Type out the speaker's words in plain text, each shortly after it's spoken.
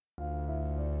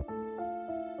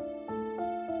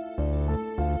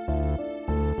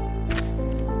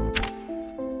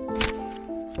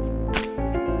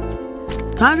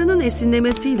Tanrı'nın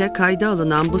esinlemesiyle kayda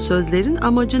alınan bu sözlerin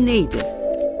amacı neydi?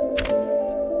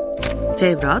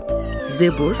 Tevrat,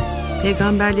 Zebur,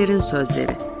 peygamberlerin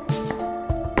sözleri.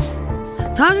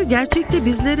 Tanrı gerçekte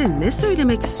bizlere ne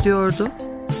söylemek istiyordu?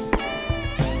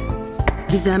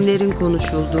 Gizemlerin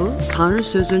konuşulduğu, Tanrı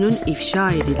sözünün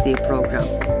ifşa edildiği program.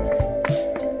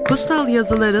 Kutsal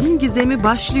yazıların gizemi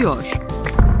başlıyor.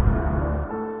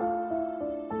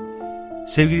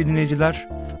 Sevgili dinleyiciler,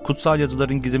 Kutsal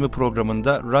Yazıların Gizemi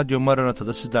programında Radyo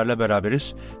Maranata'da sizlerle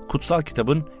beraberiz. Kutsal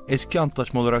kitabın eski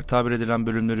antlaşma olarak tabir edilen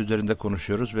bölümleri üzerinde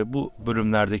konuşuyoruz ve bu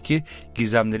bölümlerdeki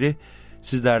gizemleri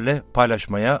sizlerle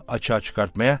paylaşmaya, açığa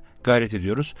çıkartmaya gayret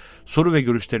ediyoruz. Soru ve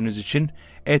görüşleriniz için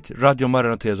 @Radyo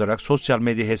Maranata yazarak sosyal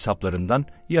medya hesaplarından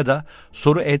ya da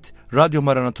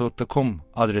soru@radyomaranata.com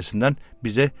adresinden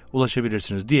bize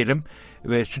ulaşabilirsiniz diyelim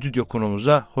ve stüdyo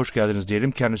konuğumuza hoş geldiniz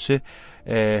diyelim. Kendisi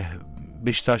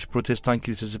Beşiktaş Protestan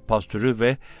Kilisesi pastörü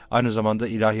ve aynı zamanda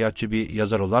ilahiyatçı bir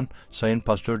yazar olan Sayın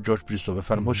Pastör George Bristow.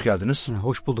 Efendim hoş geldiniz.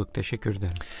 Hoş bulduk, teşekkür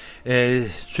ederim.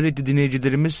 Sürekli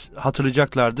dinleyicilerimiz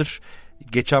hatırlayacaklardır.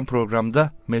 Geçen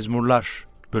programda mezmurlar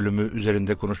bölümü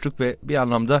üzerinde konuştuk ve bir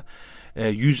anlamda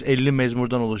 150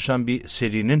 mezmurdan oluşan bir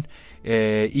serinin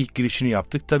ilk girişini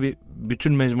yaptık. Tabii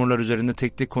bütün mezmurlar üzerinde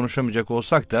tek tek konuşamayacak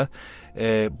olsak da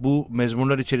bu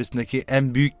mezmurlar içerisindeki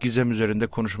en büyük gizem üzerinde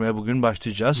konuşmaya bugün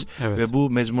başlayacağız. Evet. Ve bu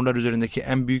mezmurlar üzerindeki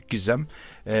en büyük gizem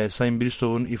Sayın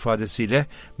Bristow'un ifadesiyle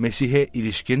Mesih'e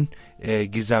ilişkin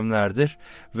gizemlerdir.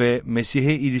 Ve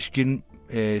Mesih'e ilişkin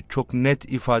çok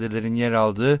net ifadelerin yer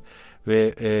aldığı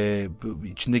ve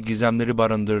içinde gizemleri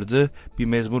barındırdığı bir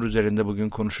mezmur üzerinde bugün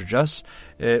konuşacağız.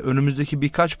 Önümüzdeki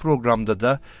birkaç programda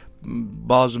da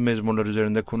bazı mezmurlar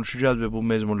üzerinde konuşacağız ve bu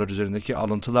mezmurlar üzerindeki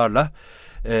alıntılarla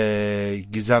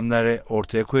gizemleri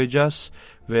ortaya koyacağız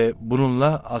ve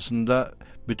bununla aslında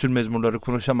bütün mezmurları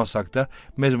konuşamasak da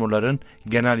mezmurların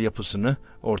genel yapısını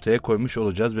ortaya koymuş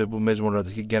olacağız ve bu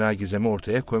mezmurlardaki genel gizemi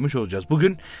ortaya koymuş olacağız.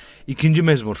 Bugün ikinci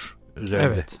mezmur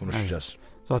üzerinde konuşacağız.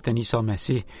 Evet. Zaten İsa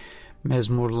Mesih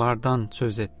mezmurlardan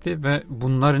söz etti ve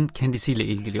bunların kendisiyle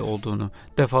ilgili olduğunu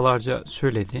defalarca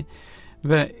söyledi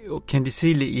ve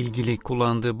kendisiyle ilgili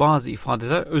kullandığı bazı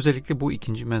ifadeler özellikle bu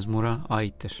ikinci mezmura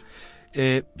aittir.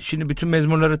 Şimdi bütün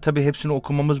mezmurları tabii hepsini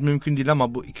okumamız mümkün değil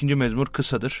ama bu ikinci mezmur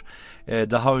kısadır.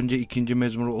 Daha önce ikinci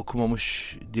mezmuru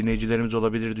okumamış dinleyicilerimiz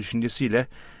olabilir düşüncesiyle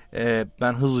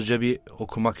ben hızlıca bir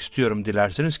okumak istiyorum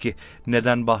dilerseniz ki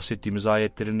neden bahsettiğimiz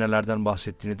ayetlerin nelerden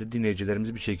bahsettiğini de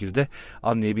dinleyicilerimiz bir şekilde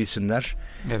anlayabilsinler,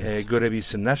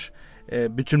 görebilsinler.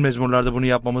 Bütün mezmurlarda bunu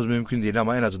yapmamız mümkün değil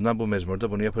ama en azından bu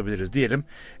mezmurda bunu yapabiliriz diyelim.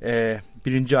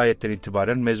 Birinci ayetten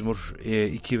itibaren mezmur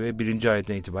 2 ve birinci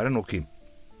ayetten itibaren okuyayım.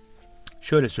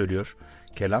 Şöyle söylüyor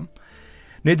kelam.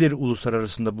 Nedir uluslar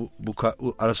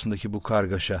arasındaki bu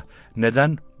kargaşa?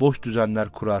 Neden boş düzenler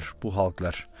kurar bu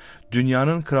halklar?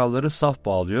 Dünyanın kralları saf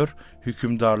bağlıyor,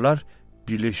 hükümdarlar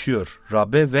birleşiyor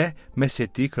Rab'be ve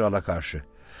meshettiği krala karşı.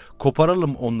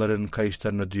 Koparalım onların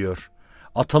kayışlarını diyor.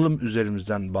 Atalım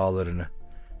üzerimizden bağlarını.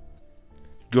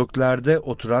 Göklerde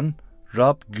oturan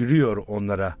Rab gülüyor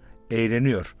onlara,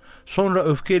 eğleniyor. Sonra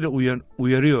öfkeyle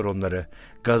uyarıyor onları.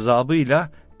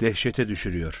 Gazabıyla dehşete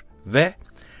düşürüyor. Ve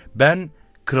ben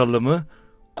kralımı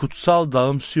kutsal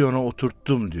dağım Siyon'a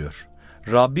oturttum diyor.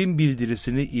 Rabbin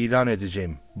bildirisini ilan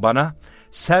edeceğim. Bana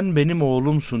sen benim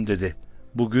oğlumsun dedi.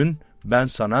 Bugün ben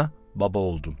sana baba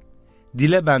oldum.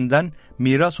 Dile benden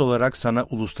miras olarak sana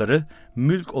ulusları,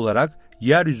 mülk olarak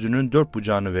yeryüzünün dört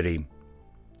bucağını vereyim.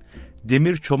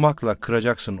 Demir çomakla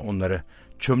kıracaksın onları,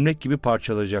 çömlek gibi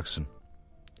parçalayacaksın.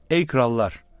 Ey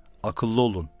krallar, akıllı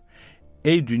olun.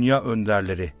 Ey dünya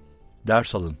önderleri,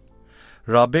 ders alın.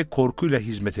 Rab'be korkuyla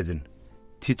hizmet edin.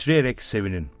 Titreyerek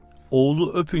sevinin.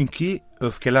 Oğlu öpün ki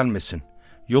öfkelenmesin.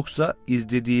 Yoksa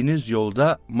izlediğiniz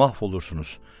yolda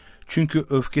mahvolursunuz. Çünkü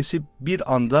öfkesi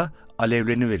bir anda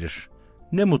alevleniverir.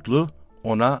 Ne mutlu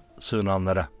ona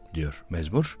sığınanlara diyor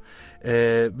mezmur.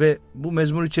 Ve bu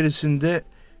mezmur içerisinde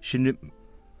şimdi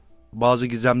bazı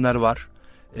gizemler var.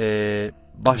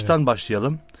 Baştan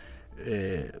başlayalım.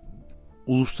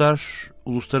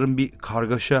 Ulusların bir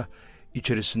kargaşa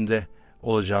içerisinde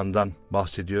olacağından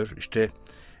bahsediyor. İşte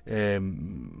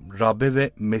Rab'be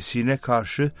ve Mesih'ine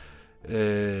karşı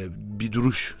bir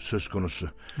duruş söz konusu.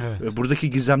 Evet. Buradaki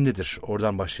gizem nedir?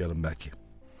 Oradan başlayalım belki.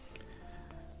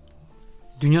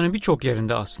 Dünyanın birçok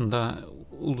yerinde aslında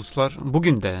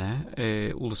bugün de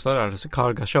uluslararası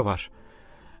kargaşa var.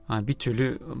 Yani bir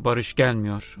türlü barış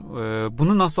gelmiyor.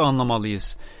 Bunu nasıl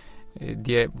anlamalıyız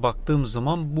diye baktığımız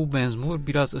zaman bu mezmur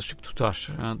biraz ışık tutar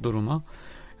duruma.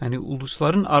 Yani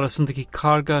ulusların arasındaki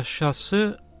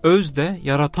kargaşası özde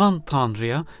yaratan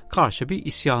Tanrı'ya karşı bir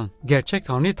isyan. Gerçek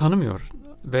Tanrı'yı tanımıyor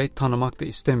ve tanımak da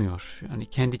istemiyor. Yani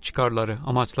kendi çıkarları,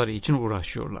 amaçları için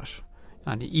uğraşıyorlar.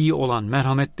 Yani iyi olan,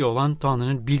 merhametli olan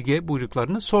Tanrı'nın bilge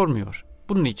buyruklarını sormuyor.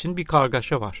 Bunun için bir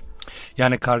kargaşa var.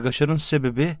 Yani kargaşanın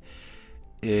sebebi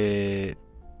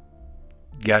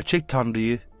gerçek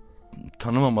Tanrı'yı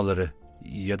tanımamaları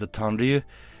ya da Tanrı'yı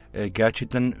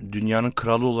gerçekten dünyanın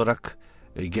kralı olarak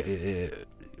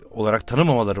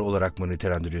tanımamaları olarak mı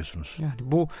nitelendiriyorsunuz? Yani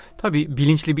bu tabii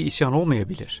bilinçli bir isyan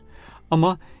olmayabilir.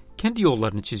 Ama kendi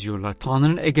yollarını çiziyorlar.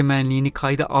 Tanrı'nın egemenliğini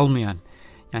kayda almayan,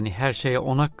 yani her şeye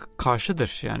ona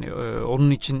karşıdır. Yani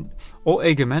onun için o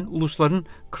egemen ulusların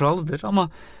kralıdır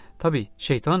ama tabii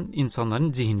şeytan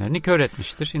insanların zihinlerini kör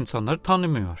etmiştir. İnsanları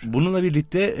tanımıyor. Bununla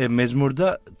birlikte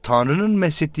Mezmur'da Tanrı'nın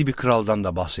meshettiği bir kraldan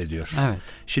da bahsediyor. Evet.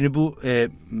 Şimdi bu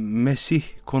Mesih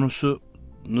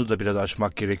konusunu da biraz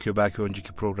açmak gerekiyor. Belki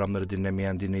önceki programları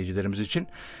dinlemeyen dinleyicilerimiz için.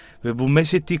 Ve bu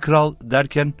meshettiği kral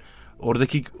derken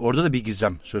orada da bir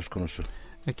gizem söz konusu.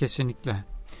 Kesinlikle.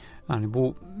 Yani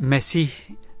bu Mesih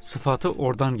sıfatı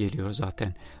oradan geliyor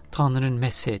zaten. Tanrı'nın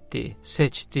meshettiği,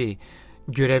 seçtiği,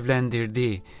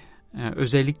 görevlendirdiği,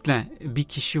 özellikle bir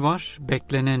kişi var,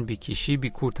 beklenen bir kişi, bir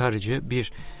kurtarıcı,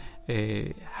 bir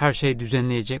her şeyi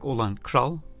düzenleyecek olan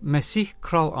kral. Mesih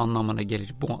kral anlamına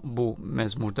gelir bu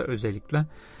mezmurda özellikle.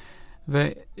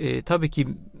 Ve tabii ki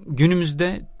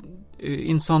günümüzde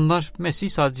insanlar Mesih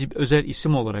sadece bir özel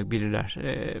isim olarak bilirler.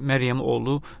 Meryem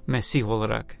oğlu Mesih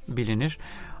olarak bilinir.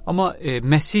 Ama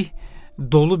Mesih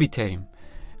dolu bir terim.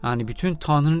 Yani bütün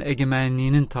Tanrı'nın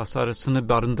egemenliğinin tasarısını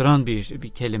barındıran bir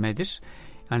kelimedir.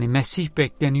 Yani Mesih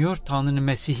bekleniyor. Tanrı'nın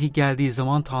Mesih'i geldiği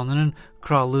zaman Tanrı'nın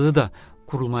krallığı da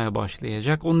kurulmaya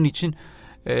başlayacak. Onun için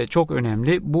çok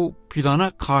önemli. Bu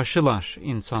plana karşılar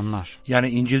insanlar. Yani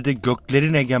İncil'de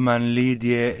göklerin egemenliği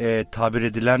diye tabir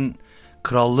edilen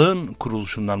krallığın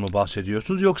kuruluşundan mı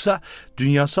bahsediyorsunuz yoksa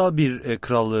dünyasal bir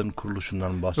krallığın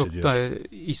kuruluşundan mı bahsediyorsunuz? Yok,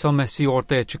 İsa Mesih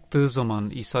ortaya çıktığı zaman,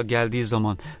 İsa geldiği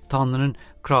zaman Tanrı'nın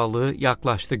krallığı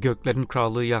yaklaştı, göklerin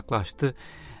krallığı yaklaştı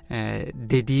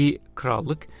dediği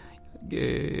krallık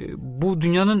bu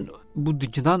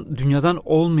dünyadan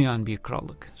olmayan bir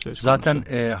krallık söz konusu. Zaten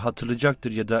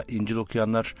hatırlayacaktır ya da İncil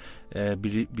okuyanlar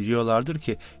biliyorlardır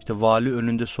ki işte vali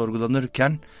önünde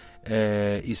sorgulanırken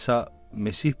İsa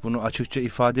Mesih bunu açıkça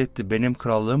ifade etti. Benim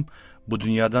krallığım bu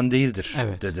dünyadan değildir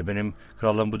dedi. Benim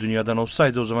krallığım bu dünyadan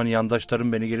olsaydı o zaman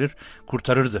yandaşlarım beni gelir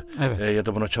kurtarırdı. Ya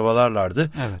da buna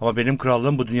çabalarlardı. Ama benim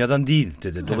krallığım bu dünyadan değil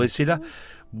dedi. Dolayısıyla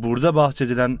burada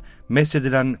bahsedilen,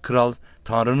 meshedilen kral,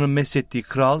 Tanrı'nın meshettiği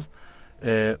kral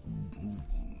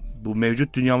bu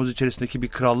mevcut dünyamız içerisindeki bir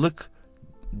krallık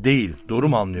değil. Doğru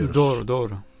mu anlıyoruz?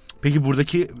 Doğru. Peki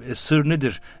buradaki sır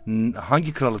nedir?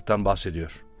 Hangi krallıktan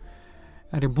bahsediyor?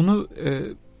 Yani bunu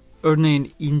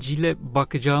örneğin İncil'e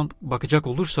bakacak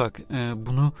olursak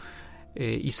bunu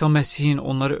İsa Mesih'in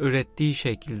onları öğrettiği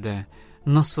şekilde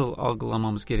nasıl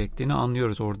algılamamız gerektiğini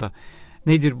anlıyoruz orada.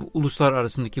 Nedir bu uluslar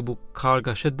arasındaki bu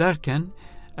kargaşa derken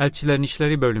Elçilerin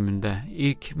İşleri bölümünde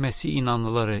ilk Mesih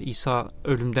inanlıları İsa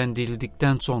ölümden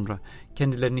dirildikten sonra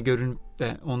kendilerini görünüp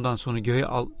de ondan sonra göğe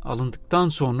alındıktan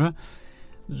sonra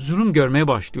zulüm görmeye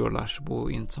başlıyorlar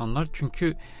bu insanlar.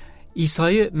 Çünkü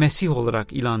İsa'yı Mesih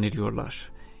olarak ilan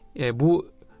ediyorlar.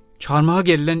 Bu çarmıha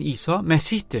gerilen İsa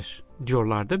Mesih'tir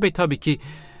diyorlardı ve tabii ki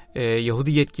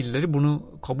Yahudi yetkilileri bunu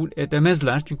kabul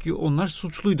edemezler. Çünkü onlar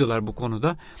suçluydular bu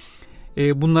konuda.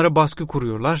 Bunlara baskı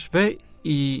kuruyorlar ve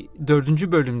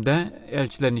 4. bölümde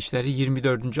Elçilerin İşleri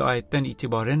 24. ayetten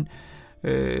itibaren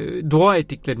dua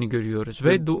ettiklerini görüyoruz.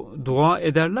 Ve dua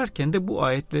ederlerken de bu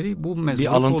ayetleri bu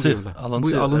mezmurda oluyorlar.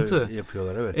 Bir alıntı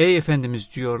yapıyorlar. Evet. Ey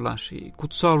Efendimiz diyorlar,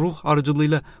 kutsal ruh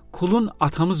aracılığıyla kulun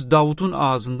atamız Davut'un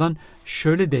ağzından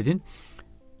şöyle dedin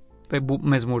ve bu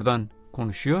mezmurdan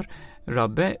konuşuyor.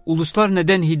 Rabbe, uluslar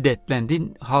neden hiddetlendi,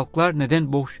 halklar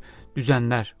neden boş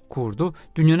düzenler kurdu,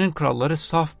 dünyanın kralları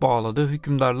saf bağladı,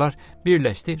 hükümdarlar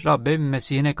birleşti Rabbe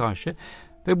Mesih'ine karşı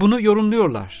ve bunu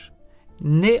yorumluyorlar.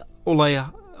 Ne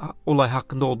olay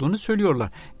hakkında olduğunu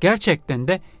söylüyorlar. Gerçekten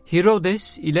de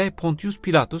Herodes ile Pontius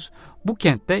Pilatus bu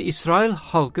kentte İsrail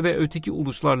halkı ve öteki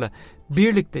uluslarla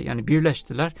birlikte yani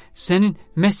birleştiler. Senin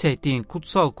meshettiğin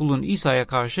kutsal kulun İsa'ya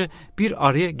karşı bir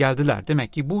araya geldiler.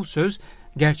 Demek ki bu söz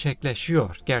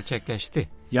gerçekleşti.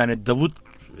 Yani Davut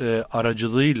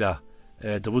aracılığıyla,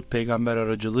 Davut peygamber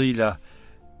aracılığıyla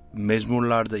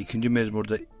mezmurlarda, 2.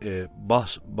 mezmurda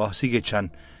bahsi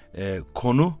geçen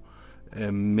konu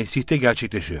Mesih'te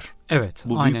gerçekleşiyor. Evet.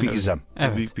 Bu büyük bir gizem.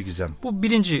 Evet. Bu büyük bir gizem. Bu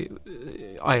 1.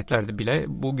 ayetlerde bile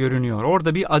bu görünüyor.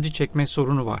 Orada bir acı çekme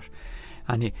sorunu var.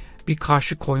 Hani bir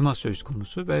karşı koyma söz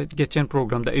konusu ve geçen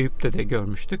programda Eyüp'te de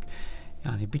görmüştük.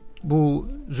 Yani bu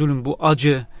zulüm, bu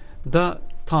acı da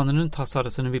Tanrı'nın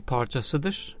tasarısının bir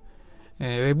parçasıdır.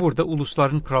 Ve burada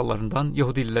ulusların krallarından,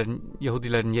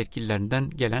 Yahudilerin yetkililerinden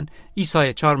gelen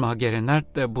İsa'ya çağırmaya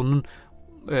gelenler de bunun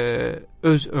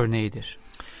öz örneğidir.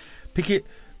 Peki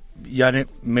yani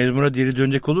mezmura geri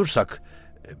dönecek olursak,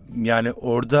 yani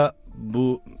orada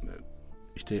bu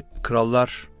işte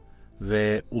krallar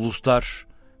ve uluslar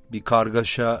bir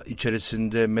kargaşa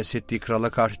içerisinde meshettiği krala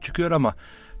karşı çıkıyor ama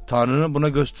Tanrı'nın buna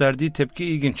gösterdiği tepki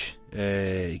ilginç.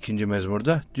 2.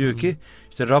 mezmurda diyor ki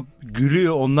işte Rab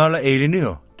gülüyor, onlarla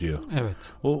eğleniyor diyor.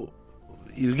 Evet. O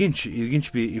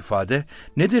ilginç bir ifade.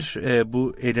 Nedir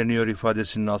bu eğleniyor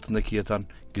ifadesinin altındaki yatan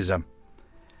gizem?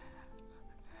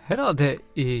 Herhalde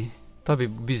tabii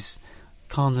biz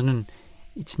Tanrı'nın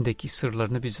içindeki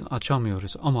sırlarını biz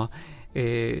açamıyoruz ama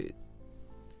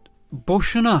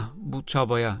boşuna bu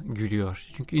çabaya gülüyor.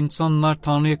 Çünkü insanlar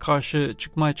Tanrı'ya karşı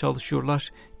çıkmaya çalışıyorlar.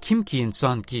 Kim ki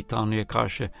insan ki Tanrı'ya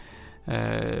karşı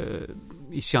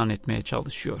isyan etmeye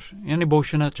çalışıyor. Yani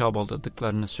boşuna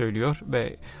çabaladıklarını söylüyor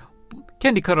ve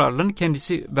kendi kararlarını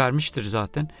kendisi vermiştir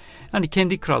zaten. Yani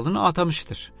kendi krallığını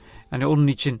atamıştır. Yani onun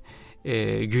için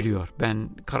gülüyor. Ben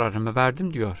kararımı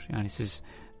verdim diyor. Yani siz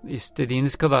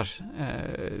istediğiniz kadar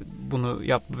bunu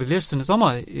yapabilirsiniz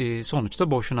ama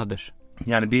sonuçta boşunadır.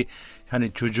 Yani bir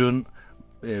hani çocuğun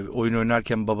oyun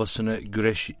oynarken babasını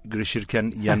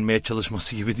güreşirken yenmeye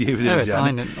çalışması gibi diyebiliriz. Evet, yani.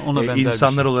 Aynen ona benzer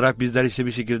İnsanlar bir şey. olarak bizler işte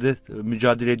bir şekilde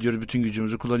mücadele ediyoruz, bütün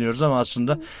gücümüzü kullanıyoruz ama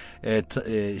aslında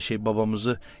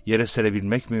babamızı yere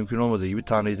serebilmek mümkün olmadığı gibi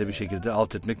Tanrı'yı da bir şekilde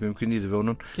alt etmek mümkün değildi ve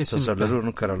onun tasarıları,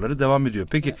 onun kararları devam ediyor.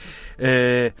 Peki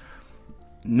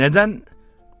neden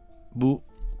bu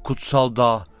kutsal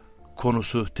dağ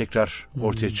konusu tekrar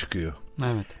ortaya çıkıyor?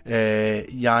 Evet.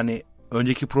 Yani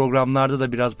önceki programlarda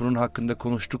da biraz bunun hakkında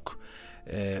konuştuk.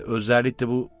 Özellikle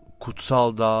bu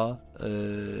kutsal dağ,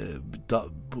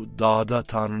 bu dağda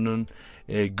Tanrı'nın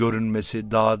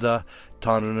görünmesi, dağda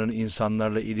Tanrı'nın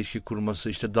insanlarla ilişki kurması,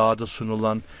 işte dağda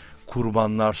sunulan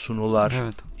kurbanlar, sunular,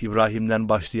 evet. İbrahim'den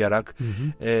başlayarak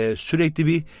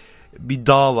sürekli bir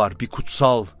dağ var, bir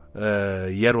kutsal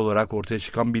yer olarak ortaya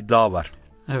çıkan bir dağ var.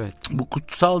 Evet. Bu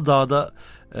kutsal dağda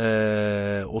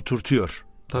oturtuyor.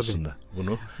 Tabii. Aslında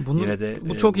bunu yine de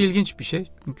bu çok ilginç bir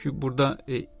şey. Çünkü burada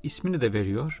ismini de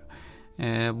veriyor.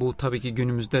 Bu tabii ki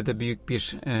günümüzde de büyük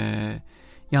bir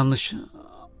yanlış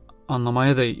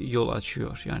anlamaya da yol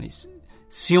açıyor. Yani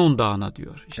Siyon Dağı'na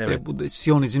diyor. İşte evet. Bu da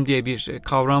Siyonizm diye bir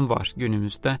kavram var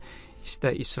günümüzde.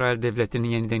 İşte İsrail devletinin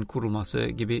yeniden kurulması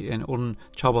gibi, yani onun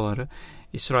çabaları,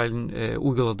 İsrail'in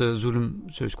uyguladığı zulüm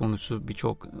söz konusu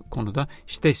birçok konuda.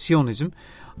 İşte Siyonizm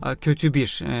kötü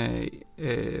bir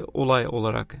olay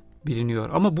olarak biliniyor.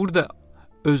 Ama burada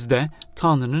özde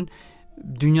Tanrı'nın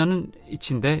dünyanın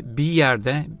içinde bir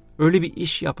yerde öyle bir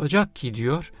iş yapacak ki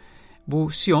diyor,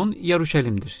 bu Siyon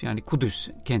Yaruşalim'dir. Yani Kudüs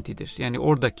kentidir. Yani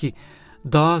oradaki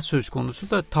dağ söz konusu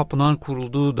da tapınağın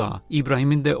kurulduğu dağ.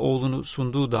 İbrahim'in de oğlunu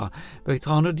sunduğu dağ. Ve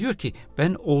Tanrı diyor ki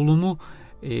ben oğlumu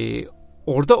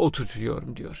orada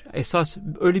oturtuyorum diyor. Esas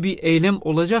öyle bir eylem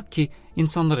olacak ki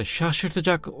insanları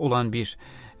şaşırtacak olan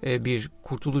bir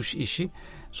kurtuluş işi.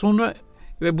 Sonra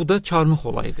ve bu da çarmıh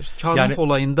olayıdır. Çarmıh yani,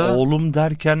 olayında oğlum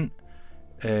derken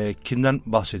kimden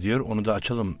bahsediyor? Onu da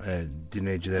açalım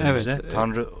dinleyicilerimize. Evet,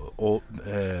 Tanrı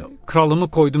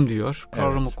kralımı koydum diyor.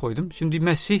 Kralımı evet. koydum. Şimdi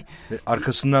Mesih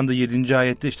arkasından da 7.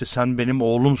 ayette işte sen benim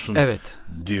oğlumsun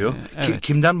diyor. Evet.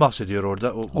 Kimden bahsediyor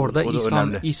orada? Orada o da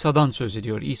önemli. İsa'dan söz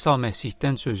ediyor. İsa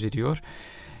Mesih'ten söz ediyor.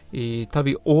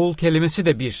 Tabii oğul kelimesi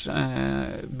de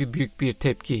bir büyük bir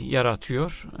tepki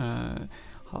yaratıyor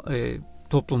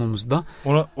toplumumuzda.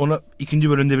 Ona 2.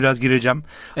 bölümde biraz gireceğim.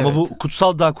 Evet. Ama bu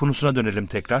kutsal dağ konusuna dönelim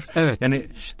tekrar. Evet. Yani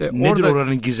işte nedir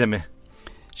oranın gizemi?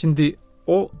 Şimdi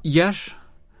o yer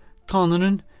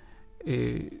Tanrı'nın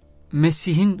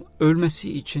Mesih'in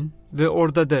ölmesi için ve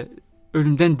orada da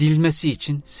ölümden dirilmesi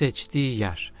için seçtiği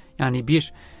yer. Yani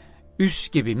bir üs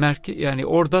gibi, yani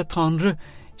orada Tanrı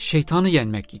şeytanı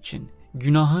yenmek için,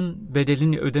 günahın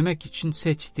bedelini ödemek için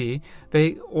seçtiği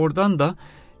ve oradan da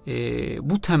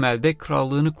bu temelde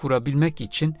krallığını kurabilmek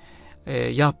için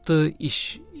yaptığı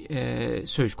iş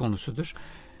söz konusudur.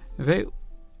 Ve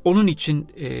onun için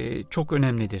çok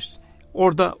önemlidir.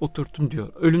 Orada oturttum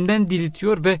diyor. Ölümden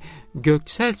diriltiyor ve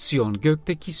göksel Siyon,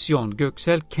 gökteki Siyon,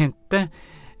 göksel kentte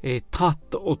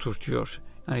tahtta oturtuyor.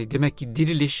 Yani demek ki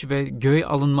diriliş ve göğe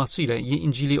alınmasıyla,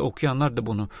 İncil'i okuyanlar da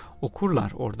bunu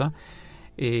okurlar orada.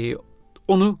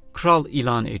 Onu kral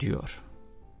ilan ediyor.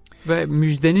 Ve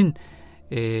müjdenin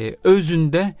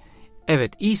özünde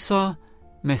evet İsa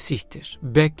Mesih'tir.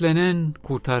 Beklenen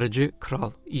kurtarıcı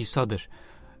kral İsa'dır.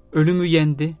 Ölümü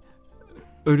yendi,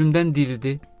 ölümden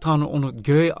dirildi, Tanrı onu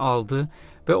göğe aldı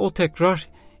ve o tekrar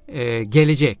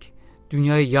gelecek.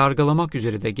 Dünyayı yargılamak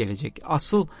üzere de gelecek.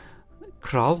 Asıl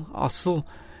kral, asıl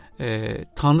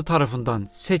Tanrı tarafından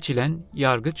seçilen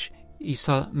yargıç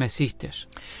İsa Mesih'tir.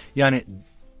 Yani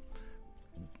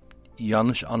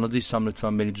yanlış anladıysam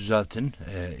lütfen beni düzeltin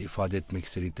ifade etmek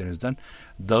istediklerinizden.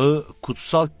 Dağı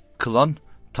kutsal kılan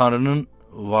Tanrı'nın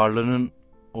varlığının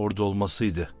orada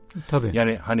olmasıydı. Tabii.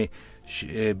 Yani hani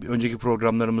önceki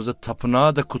programlarımızda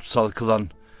tapınağı da kutsal kılan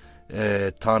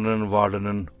Tanrı'nın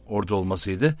varlığının orada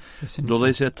olmasıydı. Kesinlikle.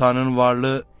 Dolayısıyla Tanrı'nın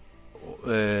varlığı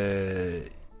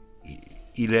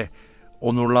ile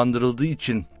onurlandırıldığı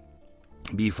için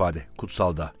bir ifade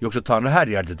kutsalda. Yoksa Tanrı her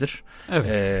yerdedir.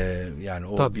 Evet. Yani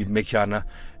o Tabii. bir mekana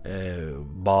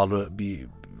bağlı bir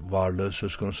varlığı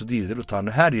söz konusu değildir. O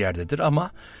Tanrı her yerdedir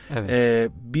ama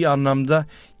Evet. bir anlamda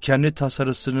kendi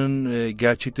tasarısının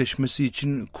gerçekleşmesi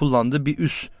için kullandığı bir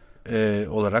üs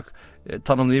olarak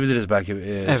tanımlayabiliriz belki.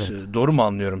 Evet. Doğru mu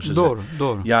anlıyorum sizi?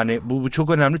 Doğru. Yani bu çok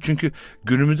önemli çünkü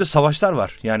günümüzde savaşlar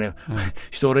var. Yani Evet.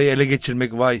 işte orayı ele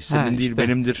geçirmek, vay senin değil işte.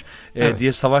 benimdir Evet.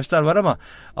 diye savaşlar var ama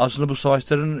aslında bu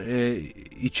savaşların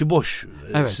içi boş.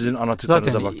 Evet. Sizin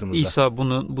anlattıklarınıza Zaten baktığımızda. İsa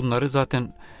bunları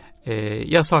zaten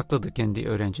yasakladı kendi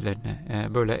öğrencilerine.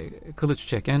 Böyle kılıç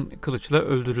çeken kılıçla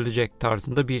öldürülecek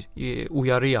tarzında bir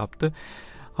uyarı yaptı.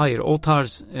 Hayır, o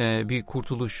tarz bir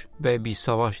kurtuluş ve bir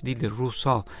savaş değildir.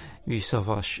 Ruhsal bir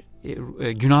savaş.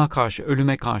 Günaha karşı,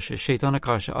 ölüme karşı, şeytana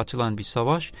karşı açılan bir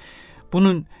savaş.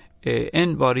 Bunun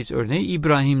en bariz örneği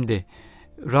İbrahim'di.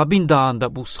 Rabbin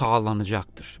dağında bu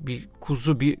sağlanacaktır. Bir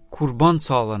kuzu, bir kurban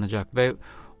sağlanacak ve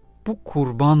bu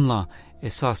kurbanla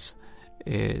esas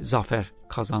zafer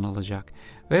kazanılacak.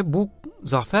 Ve bu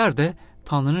zafer de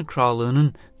Tanrı'nın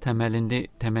krallığının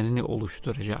temelini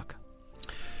oluşturacak.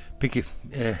 Peki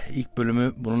ilk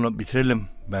bölümü bununla bitirelim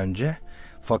bence.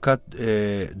 Fakat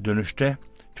dönüşte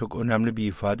çok önemli bir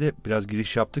ifade. Biraz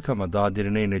giriş yaptık ama daha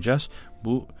derine ineceğiz.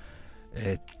 Bu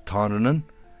Tanrı'nın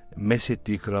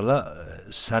meshettiği krala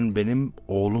sen benim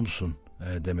oğlumsun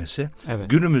demesi. Evet.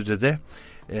 Günümüzde de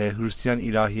Hristiyan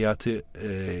ilahiyatı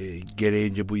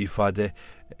gereğince bu ifade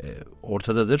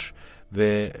ortadadır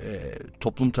ve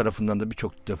toplum tarafından da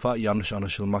birçok defa yanlış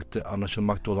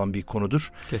anlaşılmakta olan bir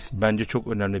konudur. Kesinlikle. Bence çok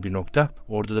önemli bir nokta.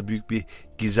 Orada da büyük bir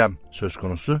gizem söz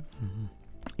konusu. Hı hı.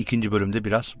 İkinci bölümde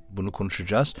biraz bunu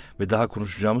konuşacağız ve daha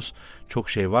konuşacağımız çok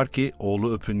şey var ki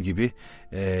oğlu öpün gibi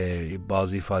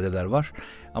bazı ifadeler var.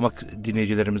 Ama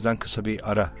dinleyicilerimizden kısa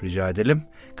bir ara rica edelim.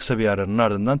 Kısa bir aranın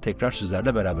ardından tekrar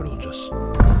sizlerle beraber olacağız.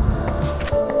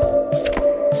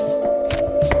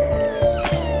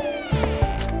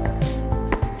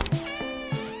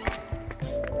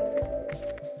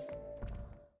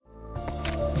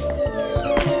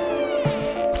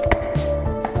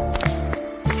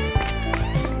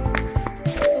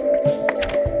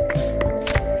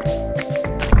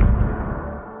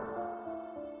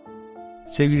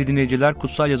 Sevgili dinleyiciler,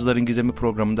 Kutsal Yazıların Gizemi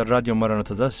programında Radyo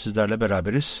Maranata'da sizlerle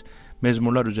beraberiz.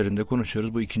 Mezmurlar üzerinde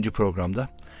konuşuyoruz bu ikinci programda.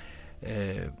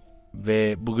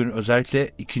 Ve bugün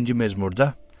özellikle ikinci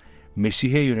mezmurda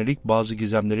Mesih'e yönelik bazı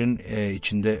gizemlerin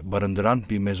içinde barındıran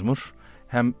bir mezmur.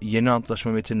 Hem yeni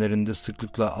antlaşma metinlerinde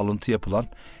sıklıkla alıntı yapılan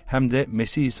hem de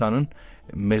Mesih İsa'nın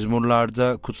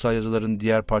mezmurlarda, kutsal yazıların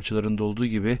diğer parçalarında olduğu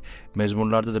gibi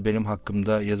mezmurlarda da benim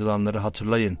hakkımda yazılanları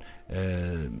hatırlayın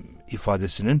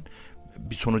ifadesinin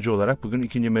bir sonucu olarak bugün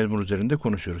ikinci mezmur üzerinde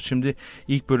konuşuyoruz. Şimdi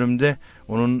ilk bölümde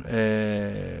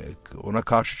ona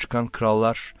karşı çıkan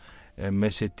krallar,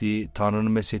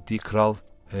 Tanrı'nın meshettiği kral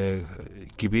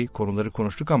gibi konuları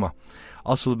konuştuk ama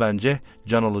asıl bence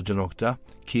can alıcı nokta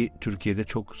ki Türkiye'de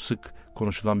çok sık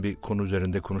konuşulan bir konu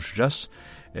üzerinde konuşacağız.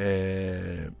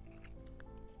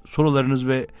 Sorularınız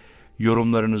ve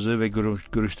yorumlarınızı ve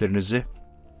görüşlerinizi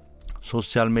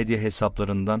sosyal medya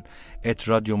hesaplarından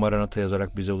 @radyomaranata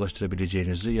yazarak bize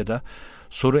ulaştırabileceğinizi ya da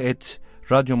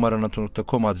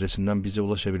soru@radyomaranata.com adresinden bize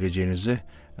ulaşabileceğinizi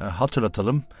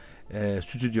hatırlatalım.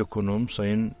 Stüdyo konuğum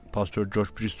Sayın Pastor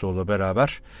George Bristow'la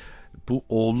beraber bu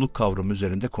oğulluk kavramı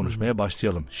üzerinde konuşmaya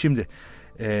başlayalım. Şimdi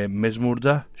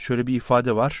mezmurda şöyle bir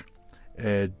ifade var.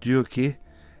 Diyor ki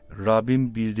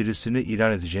Rabbim bildirisini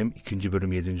ilan edeceğim 2.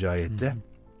 bölüm 7. ayette.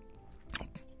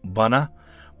 Bana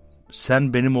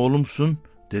sen benim oğlumsun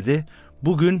dedi.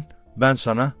 Bugün ben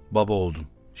sana baba oldum.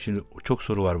 Şimdi çok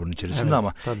soru var bunun içerisinde, evet,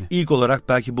 ama tabii. İlk olarak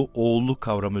belki bu oğulluk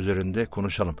kavramı üzerinde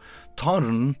konuşalım.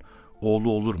 Tanrı'nın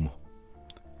oğlu olur mu?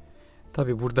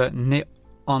 Tabii burada ne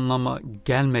anlama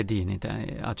gelmediğini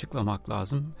de açıklamak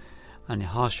lazım. Hani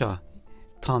haşa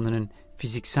Tanrı'nın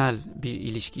fiziksel bir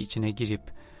ilişki içine girip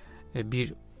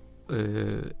bir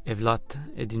evlat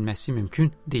edinmesi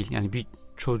mümkün değil. Yani bir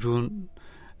çocuğun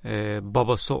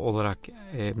babası olarak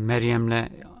Meryem'le,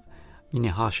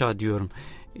 yine haşa diyorum,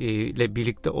 ile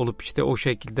birlikte olup işte o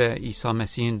şekilde İsa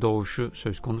Mesih'in doğuşu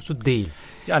söz konusu değil.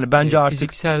 Yani bence artık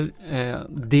fiziksel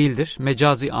değildir.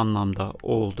 Mecazi anlamda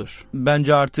oğuldur.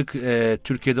 Bence artık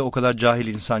Türkiye'de o kadar cahil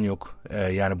insan yok.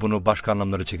 Yani bunu başka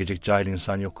anlamlara çekecek cahil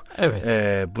insan yok. Evet.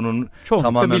 Bunun çoğunlukla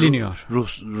tamamen biliniyor.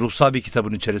 ruhsal bir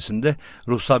kitabın içerisinde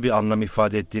ruhsal bir anlam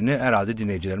ifade ettiğini herhalde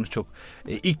dinleyicilerimiz çok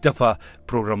ilk defa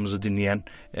programımızı dinleyen,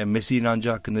 Mesih inancı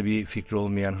hakkında bir fikri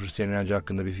olmayan, Hristiyan inancı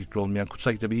hakkında bir fikri olmayan,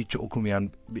 kutsal kitabı hiç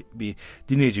okumayan bir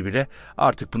dinleyici bile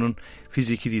artık bunun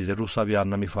fiziki değil de ruhsal bir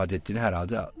anlam ifade ettiğini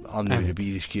herhalde anlayabiliyor. Evet. Bir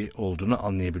ilişki olduğunu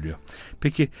anlayabiliyor.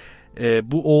 Peki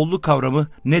bu oğulluk kavramı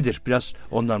nedir? Biraz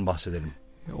ondan bahsedelim.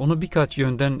 Onu birkaç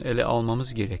yönden ele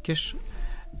almamız gerekir.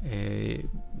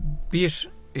 Bir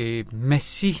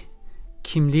Mesih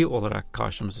kimliği olarak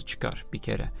karşımıza çıkar bir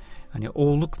kere. Hani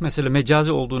oğulluk mesela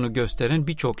mecazi olduğunu gösteren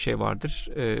birçok şey vardır.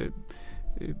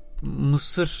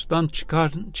 Mısır'dan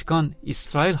çıkan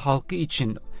İsrail halkı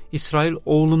için İsrail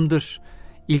oğlumdur,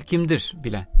 ilkimdir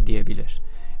bile diyebilir.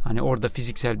 Hani orada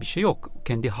fiziksel bir şey yok.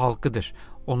 Kendi halkıdır.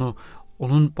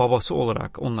 Onun babası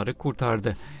olarak onları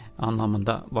kurtardı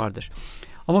anlamında vardır.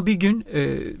 Ama bir gün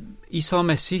İsa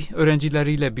Mesih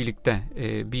öğrencileriyle birlikte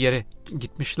bir yere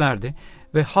gitmişlerdi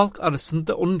ve halk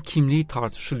arasında onun kimliği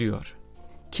tartışılıyor.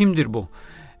 Kimdir bu?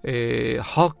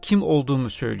 Halk kim olduğunu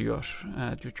söylüyor.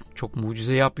 Çok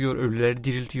mucize yapıyor, ölüleri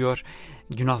diriltiyor,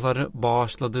 günahları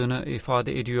bağışladığını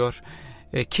ifade ediyor.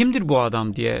 Kimdir bu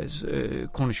adam diye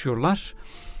konuşuyorlar.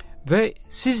 Ve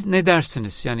siz ne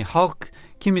dersiniz? Yani halk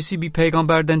kimisi bir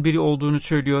peygamberden biri olduğunu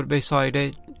söylüyor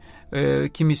vesaire.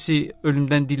 Kimisi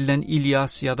ölümden dirilen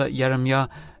İlyas ya da Yeremya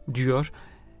diyor.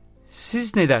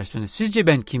 Siz ne dersiniz? Sizce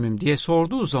ben kimim diye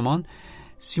sorduğu zaman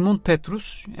Simon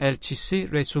Petrus,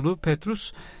 elçisi, Resulü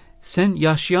Petrus, sen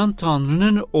yaşayan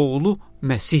Tanrı'nın oğlu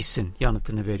Mesih'sin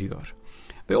yanıtını veriyor.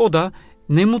 Ve o da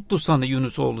ne mutlu sana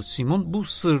Yunus oğlu Simon, bu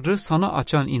sırrı sana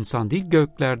açan insan değil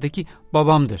göklerdeki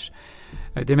babamdır.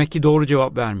 Demek ki doğru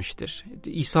cevap vermiştir.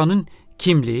 İsa'nın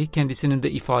kimliği, kendisinin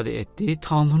de ifade ettiği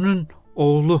Tanrı'nın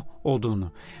oğlu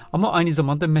olduğunu ama aynı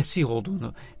zamanda Mesih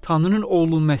olduğunu, Tanrı'nın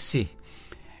oğlu Mesih,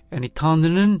 yani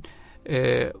Tanrı'nın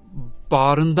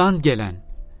bağrından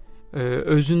gelen,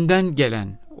 özünden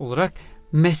gelen olarak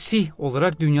Mesih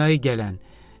olarak dünyaya gelen,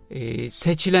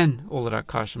 seçilen olarak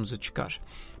karşımıza çıkar.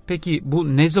 Peki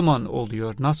bu ne zaman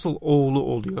oluyor, nasıl oğlu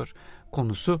oluyor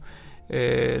konusunun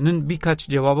birkaç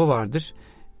cevabı vardır.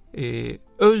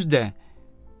 Özde,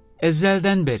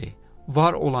 ezelden beri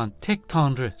var olan tek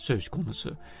Tanrı söz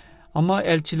konusu. Ama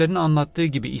elçilerin anlattığı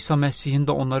gibi, İsa Mesih'in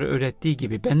de onları öğrettiği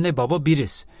gibi benle Baba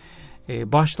biriz.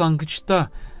 Başlangıçta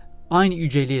aynı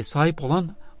yüceliğe sahip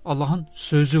olan Allah'ın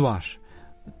sözü var.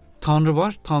 Tanrı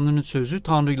var, Tanrı'nın sözü,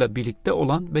 Tanrı'yla birlikte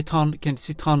olan ve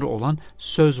kendisi Tanrı olan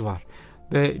söz var.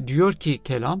 Ve diyor ki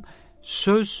kelam,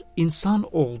 söz insan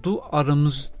oldu,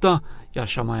 aramızda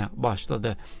yaşamaya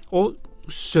başladı. O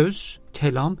söz,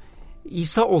 kelam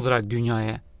İsa olarak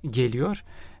dünyaya geliyor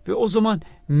ve o zaman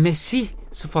Mesih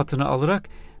sıfatını alarak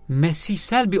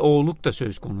mesihsel bir oğulluk da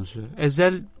söz konusu.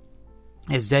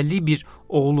 Ezelli bir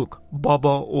oğulluk,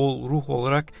 baba, oğul, ruh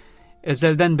olarak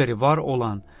ezelden beri var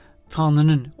olan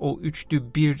Tanrı'nın o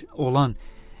üçlü bir olan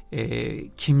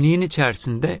kimliğin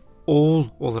içerisinde oğul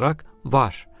olarak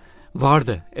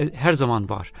vardı, her zaman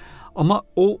var. Ama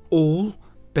o oğul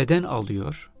beden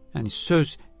alıyor, yani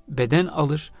söz beden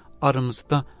alır,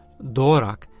 aramızda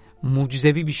doğarak,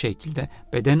 mucizevi bir şekilde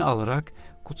beden alarak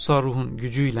kutsal ruhun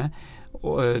gücüyle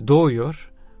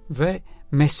doğuyor ve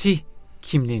Mesih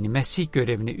kimliğini, Mesih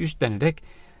görevini üstlenerek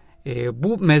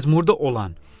bu mezmurda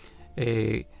olan,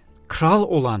 kral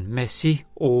olan Mesih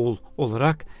oğul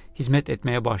olarak hizmet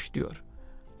etmeye başlıyor.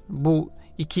 Bu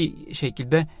iki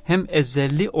şekilde hem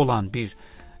ezelli olan bir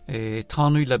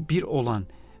Tanrı'yla bir olan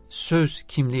söz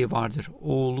kimliği vardır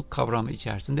oğulluk kavramı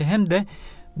içerisinde, hem de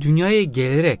dünyaya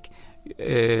gelerek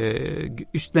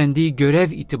üstlendiği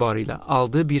görev itibarıyla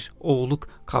aldığı bir oğulluk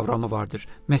kavramı vardır.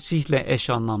 Mesih'le eş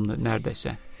anlamlı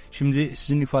neredeyse. Şimdi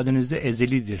sizin ifadenizde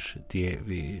ezelidir diye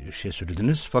bir şey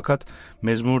söylediniz. Fakat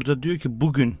mezmurda diyor ki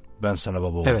bugün ben sana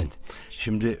baba oldum. Evet.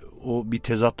 Şimdi o bir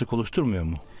tezatlık oluşturmuyor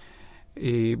mu?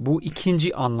 Bu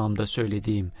ikinci anlamda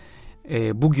söylediğim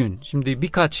bugün. Şimdi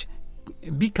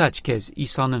birkaç kez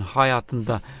İsa'nın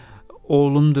hayatında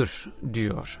oğlumdur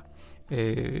diyor.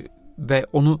 Ve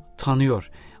onu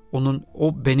tanıyor.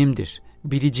 O benimdir,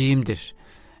 biriciğimdir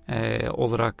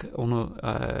olarak onu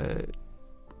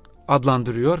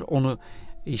adlandırıyor, onu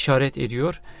işaret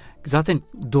ediyor. Zaten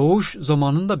doğuş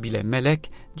zamanında bile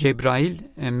melek Cebrail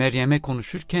Meryem'e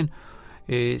konuşurken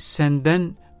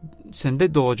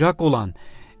sende doğacak olan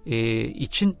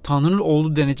için Tanrı'nın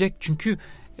oğlu denecek. Çünkü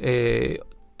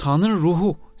Tanrı'nın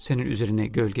ruhu senin üzerine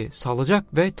gölge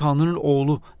salacak ve Tanrı'nın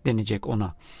oğlu denecek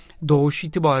ona. Doğuş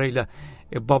itibarıyla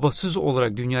babasız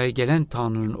olarak dünyaya gelen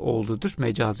Tanrı'nın oğludur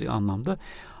mecazi anlamda.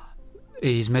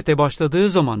 Hizmete başladığı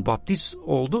zaman baptiz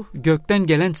oldu. Gökten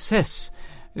gelen ses,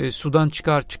 sudan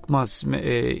çıkar çıkmaz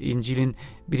İncil'in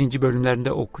 1.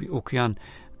 bölümlerinde okuyan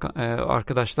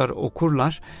arkadaşlar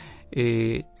okurlar.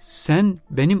 Sen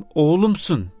benim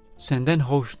oğlumsun, senden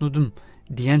hoşnutum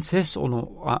diyen ses onu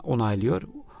onaylıyor.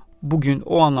 Bugün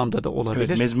o anlamda da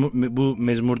olabilir. Evet, bu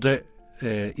mezmurda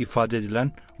ifade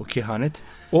edilen o kehanet.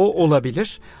 O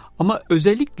olabilir ama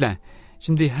özellikle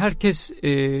şimdi herkes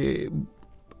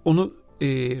onu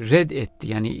reddetti.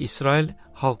 Yani İsrail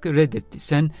halkı reddetti.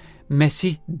 Sen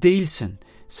Mesih değilsin.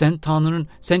 Sen Tanrı'nın,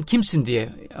 sen kimsin diye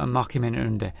mahkemenin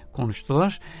önünde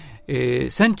konuştular.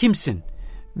 Sen kimsin?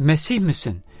 Mesih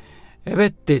misin?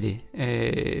 Evet dedi.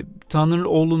 Tanrı'nın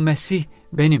oğlu Mesih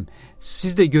benim.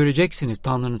 Siz de göreceksiniz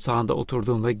Tanrı'nın sağında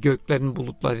oturduğum ve göklerin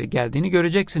bulutları geldiğini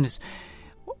göreceksiniz.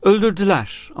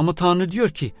 Öldürdüler ama Tanrı diyor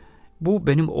ki bu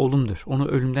benim oğlumdur. Onu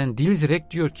ölümden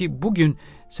dirilterek diyor ki bugün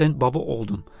sen baba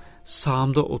oldun.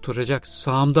 Sağımda oturacak,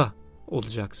 sağımda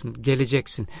olacaksın,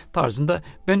 geleceksin tarzında.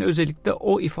 Ben özellikle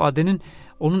o ifadenin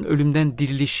onun ölümden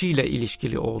dirilişiyle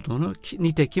ilişkili olduğunu,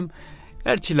 nitekim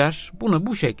elçiler bunu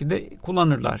bu şekilde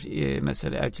kullanırlar.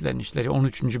 Mesela Elçilerin İşleri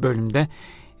 13. bölümde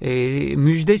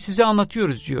müjde size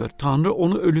anlatıyoruz diyor. Tanrı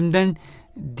onu ölümden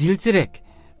dirilterek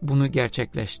bunu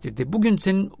gerçekleştirdi. Bugün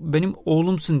senin benim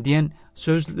oğlumsun diyen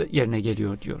söz yerine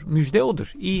geliyor diyor. Müjde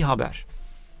odur. İyi haber.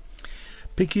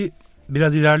 Peki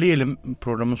biraz ilerleyelim.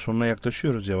 Programın sonuna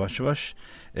yaklaşıyoruz yavaş yavaş.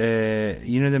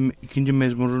 Yine de 2.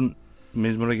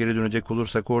 mezmura geri dönecek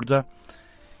olursak orada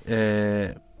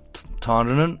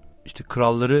Tanrı'nın işte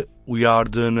kralları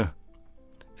uyardığını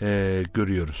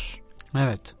görüyoruz.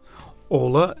 Evet.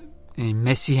 Oğla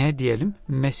Mesih'e diyelim.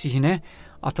 Mesih'ine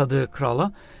atadığı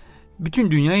krala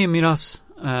bütün dünyaya miras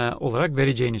olarak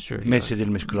vereceğini söylüyor.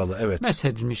 Meshedilmiş kralı, evet.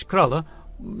 Meshedilmiş kralı,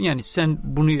 yani sen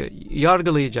bunu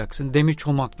yargılayacaksın, demir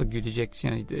çomakla güdeceksin,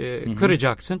 yani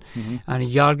kıracaksın. Hı-hı.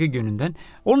 Yani yargı gününden.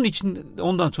 Onun için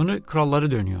ondan sonra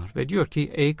kralları dönüyor ve diyor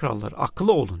ki ey krallar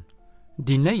akıllı olun,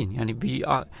 dinleyin, yani bir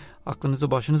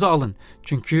aklınızı başınıza alın.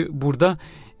 Çünkü burada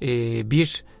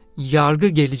bir yargı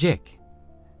gelecek.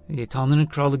 Tanrı'nın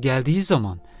kralı geldiği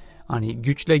zaman, hani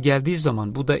güçle geldiği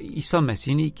zaman, bu da İsa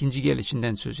Mesih'in ikinci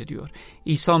gelişinden söz ediyor.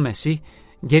 İsa Mesih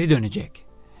geri dönecek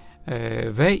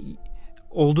ve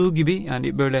olduğu gibi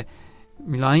yani böyle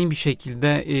mülayim bir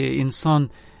şekilde insan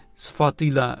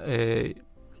sıfatıyla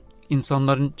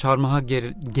insanların çarmıha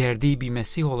gerdiği bir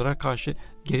Mesih olarak karşı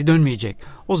geri dönmeyecek.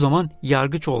 O zaman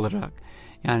yargıç olarak,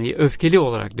 yani öfkeli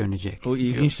olarak dönecek. O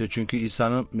ilginçtir çünkü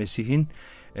İsa'nın, Mesih'in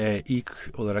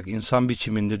ilk olarak insan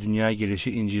biçiminde dünyaya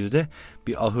gelişi İncil'de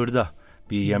bir ahırda,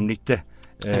 bir yemlikte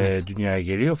evet, dünyaya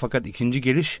geliyor. Fakat ikinci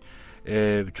geliş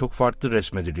çok farklı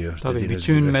resmediliyor. Tabii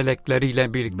bütün gibi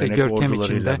melekleriyle birlikte, görkem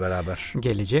içinde beraber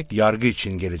gelecek. Yargı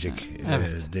için gelecek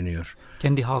evet, deniyor.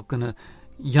 Kendi halkını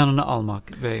yanına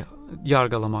almak ve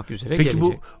yargılamak üzere Peki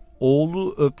gelecek. Peki bu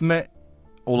oğlu öpme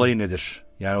olayı nedir?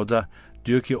 Yani o da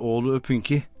diyor ki oğlu öpün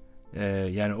ki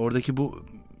yani oradaki bu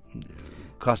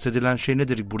kastedilen şey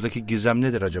nedir? Buradaki gizem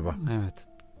nedir acaba? Evet.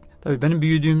 Tabii benim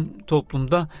büyüdüğüm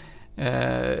toplumda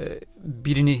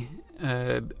birini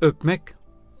öpmek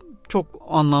çok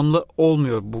anlamlı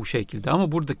olmuyor bu şekilde.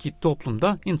 Ama buradaki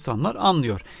toplumda insanlar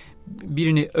anlıyor.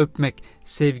 Birini öpmek,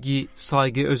 sevgi,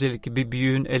 saygı, özellikle bir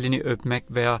büyüğün elini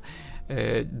öpmek veya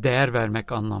değer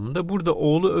vermek anlamında. Burada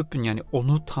oğlu öpün, yani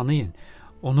onu tanıyın.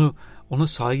 Ona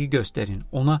saygı gösterin.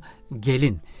 Ona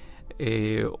gelin.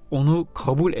 Onu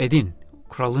kabul edin.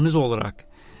 Kralınız olarak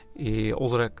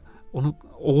onu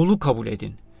oğlu kabul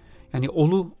edin. Yani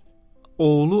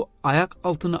oğlu ayak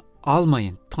altına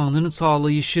almayın. Tanrı'nın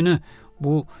sağlayışını,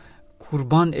 bu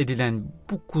kurban edilen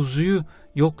bu kuzuyu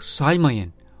yok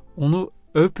saymayın. Onu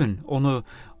öpün,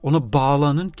 ona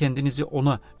bağlanın, kendinizi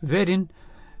ona verin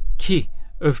ki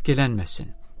öfkelenmesin.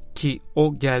 Ki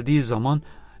o geldiği zaman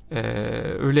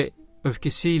öyle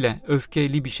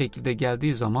öfkeli bir şekilde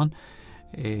geldiği zaman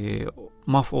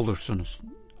mahvolursunuz.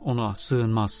 Ona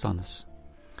sığınmazsanız.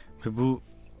 Ve bu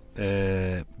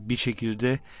bir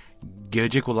şekilde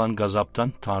gelecek olan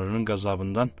gazaptan, Tanrı'nın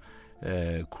gazabından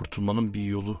kurtulmanın bir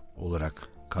yolu olarak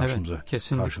karşımıza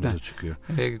çıkıyor.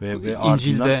 Ve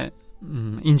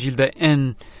İncil'de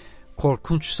en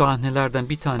korkunç sahnelerden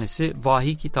bir tanesi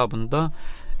Vahiy kitabında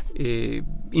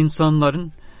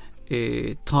insanların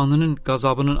Tanrı'nın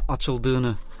gazabının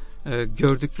açıldığını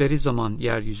gördükleri zaman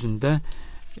yeryüzünde,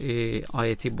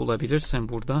 ayeti bulabilirsen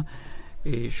burada,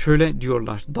 şöyle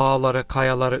diyorlar: dağlara,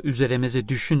 kayalara üzerimize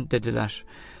düşün dediler.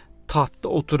 Tahtta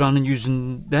oturanın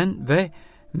yüzünden ve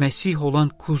Mesih olan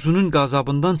kuzunun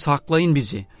gazabından saklayın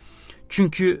bizi.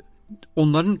 Çünkü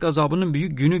onların gazabının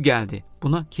büyük günü geldi.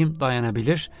 Buna kim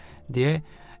dayanabilir diye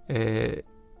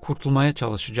kurtulmaya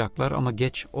çalışacaklar ama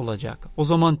geç olacak. O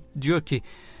zaman diyor ki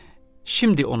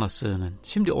şimdi ona sığının,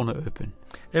 şimdi onu öpün.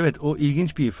 Evet, o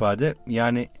ilginç bir ifade.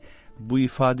 Yani bu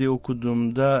ifadeyi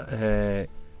okuduğumda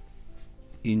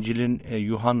İncil'in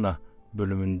Yuhanna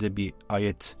bölümünde bir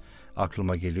ayet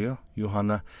aklıma geliyor.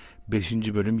 Yuhanna 5.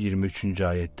 bölüm 23.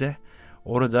 ayette.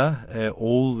 Orada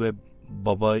oğul ve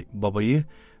babayı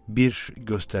bir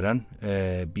gösteren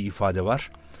bir ifade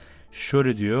var.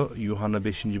 Şöyle diyor Yuhanna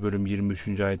 5. bölüm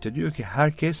 23. ayette, diyor ki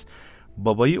herkes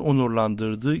babayı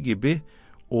onurlandırdığı gibi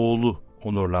oğlu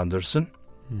onurlandırsın.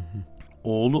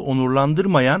 Oğlu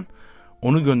onurlandırmayan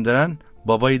onu gönderen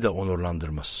babayı da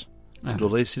onurlandırmaz. Evet.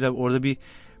 Dolayısıyla orada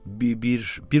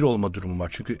bir olma durumu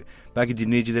var. Çünkü belki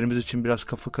dinleyicilerimiz için biraz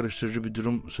kafa karıştırıcı bir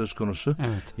durum söz konusu.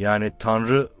 Evet. Yani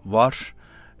Tanrı var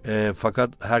fakat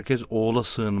herkes oğula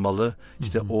sığınmalı.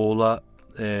 İşte oğula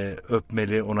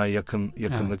öpmeli, ona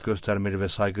yakınlık göstermeli ve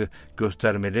saygı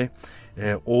göstermeli.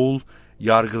 Oğul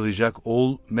yargılayacak,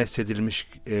 oğul mesedilmiş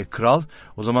kral.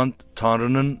 O zaman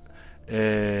Tanrı'nın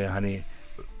hani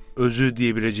özü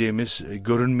diyebileceğimiz,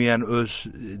 görünmeyen öz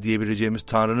diyebileceğimiz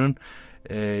Tanrı'nın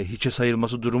hiçe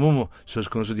sayılması durumu mu söz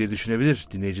konusu diye düşünebilir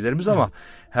dinleyicilerimiz, ama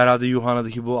herhalde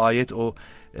Yuhanna'daki bu ayet o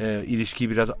ilişkiyi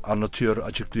biraz anlatıyor,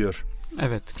 açıklıyor.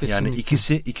 Evet, kesinlikle. Yani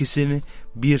ikisini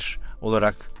bir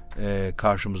olarak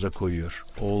karşımıza koyuyor,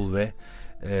 oğul ve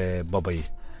babayı.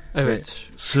 Evet.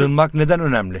 Ve sığınmak neden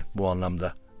önemli bu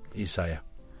anlamda İsa'ya?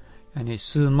 Yani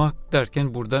sığınmak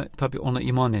derken burada tabii ona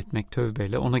iman etmek,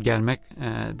 tövbeyle ona gelmek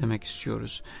demek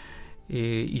istiyoruz.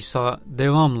 İsa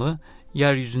devamlı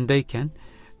yeryüzündeyken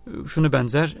şunu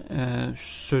benzer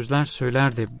sözler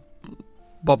söylerdi.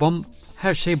 Babam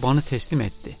her şeyi bana teslim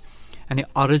etti. Yani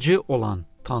aracı olan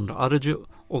Tanrı, aracı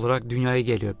olarak dünyaya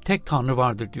geliyor. Tek Tanrı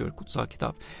vardır diyor kutsal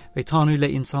kitap. Ve Tanrı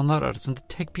ile insanlar arasında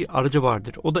tek bir aracı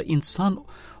vardır. O da insan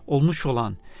olmuş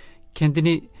olan,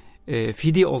 kendini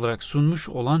fidye olarak sunmuş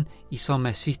olan İsa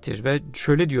Mesih'tir. Ve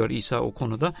şöyle diyor İsa o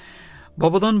konuda,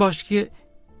 babadan başka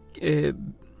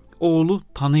oğlu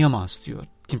tanıyamaz diyor.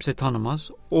 Kimse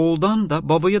tanımaz. Oğuldan da,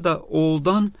 babaya da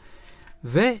oğuldan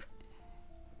ve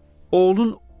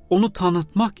oğlun onu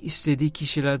tanıtmak istediği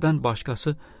kişilerden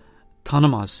başkası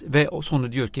tanımaz. Ve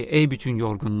sonra diyor ki ey bütün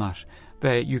yorgunlar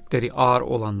ve yükleri ağır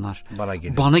olanlar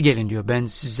bana gelin diyor. Ben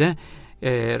size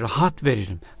rahat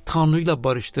veririm. Tanrı'yla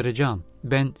barıştıracağım.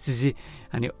 Ben sizi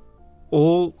hani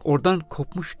oğul oradan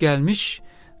kopmuş gelmiş,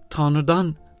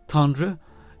 Tanrı'dan Tanrı,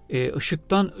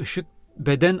 ışıktan ışık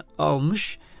beden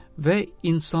almış ve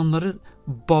insanları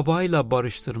babayla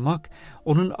barıştırmak,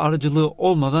 onun aracılığı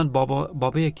olmadan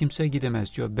babaya kimse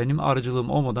gidemez diyor. Benim aracılığım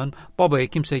olmadan babaya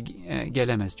kimse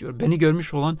gelemez diyor. Beni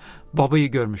görmüş olan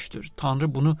babayı görmüştür.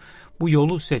 Tanrı bu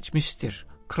yolu seçmiştir.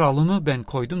 Kralımı ben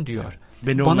koydum diyor.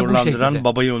 Beni onurlandıran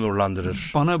babayı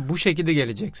onurlandırır. Bana bu şekilde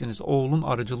geleceksiniz. Oğlum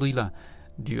aracılığıyla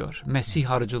diyor.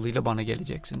 Mesih aracılığıyla bana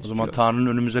geleceksiniz. O zaman diyor. Tanrı'nın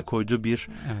önümüze koyduğu bir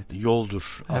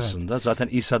yoldur aslında. Evet. Zaten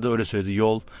İsa da öyle söyledi.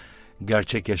 Yol,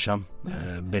 gerçek yaşam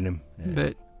benim.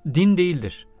 Ve din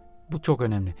değildir. Bu çok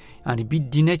önemli. Yani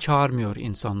bir dine çağırmıyor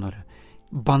insanları.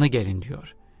 Bana gelin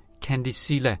diyor.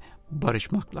 Kendisiyle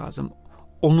barışmak lazım.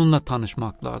 Onunla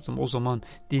tanışmak lazım. O zaman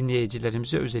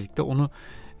dinleyicilerimize özellikle onu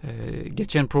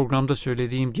geçen programda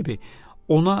söylediğim gibi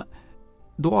ona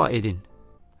dua edin.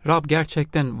 Rab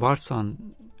gerçekten varsan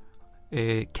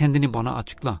kendini bana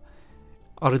açıkla.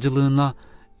 Aracılığına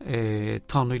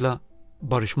Tanrı'yla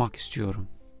barışmak istiyorum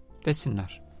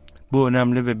desinler. Bu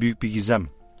önemli ve büyük bir gizem.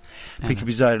 Peki Evet.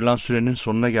 bize ayrılan sürenin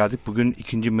sonuna geldik. Bugün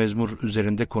 2. mezmur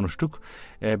üzerinde konuştuk.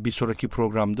 Bir sonraki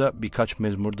programda birkaç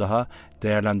mezmur daha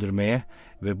değerlendirmeye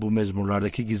ve bu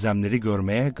mezmurlardaki gizemleri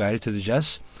görmeye gayret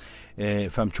edeceğiz.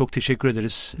 Efendim çok teşekkür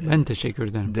ederiz. Ben teşekkür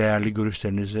ederim. Değerli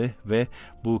görüşlerinizi ve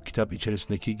bu kitap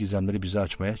içerisindeki gizemleri bize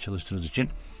açmaya çalıştığınız için.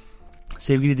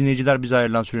 Sevgili dinleyiciler, bize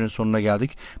ayrılan sürenin sonuna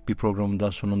geldik. Bir programın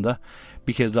daha sonunda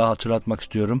bir kez daha hatırlatmak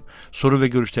istiyorum. Soru ve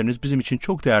görüşleriniz bizim için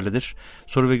çok değerlidir.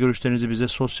 Soru ve görüşlerinizi bize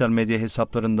sosyal medya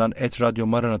hesaplarından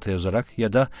 @radyomaranata yazarak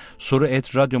ya da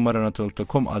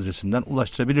soru@radyomaranata.com adresinden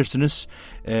ulaştırabilirsiniz.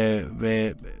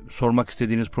 Ve sormak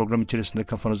istediğiniz, program içerisinde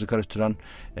kafanızı karıştıran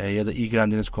ya da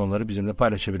ilgilendiğiniz konuları bizimle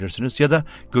paylaşabilirsiniz. Ya da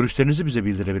görüşlerinizi bize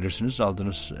bildirebilirsiniz.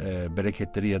 Aldığınız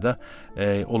bereketleri ya da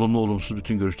olumlu olumsuz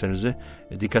bütün görüşlerinizi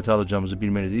dikkate alacağımızı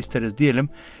bilmenizi isteriz diyelim.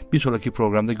 Bir sonraki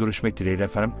programda görüşmek dileğiyle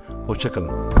efendim. Hoşça kalın.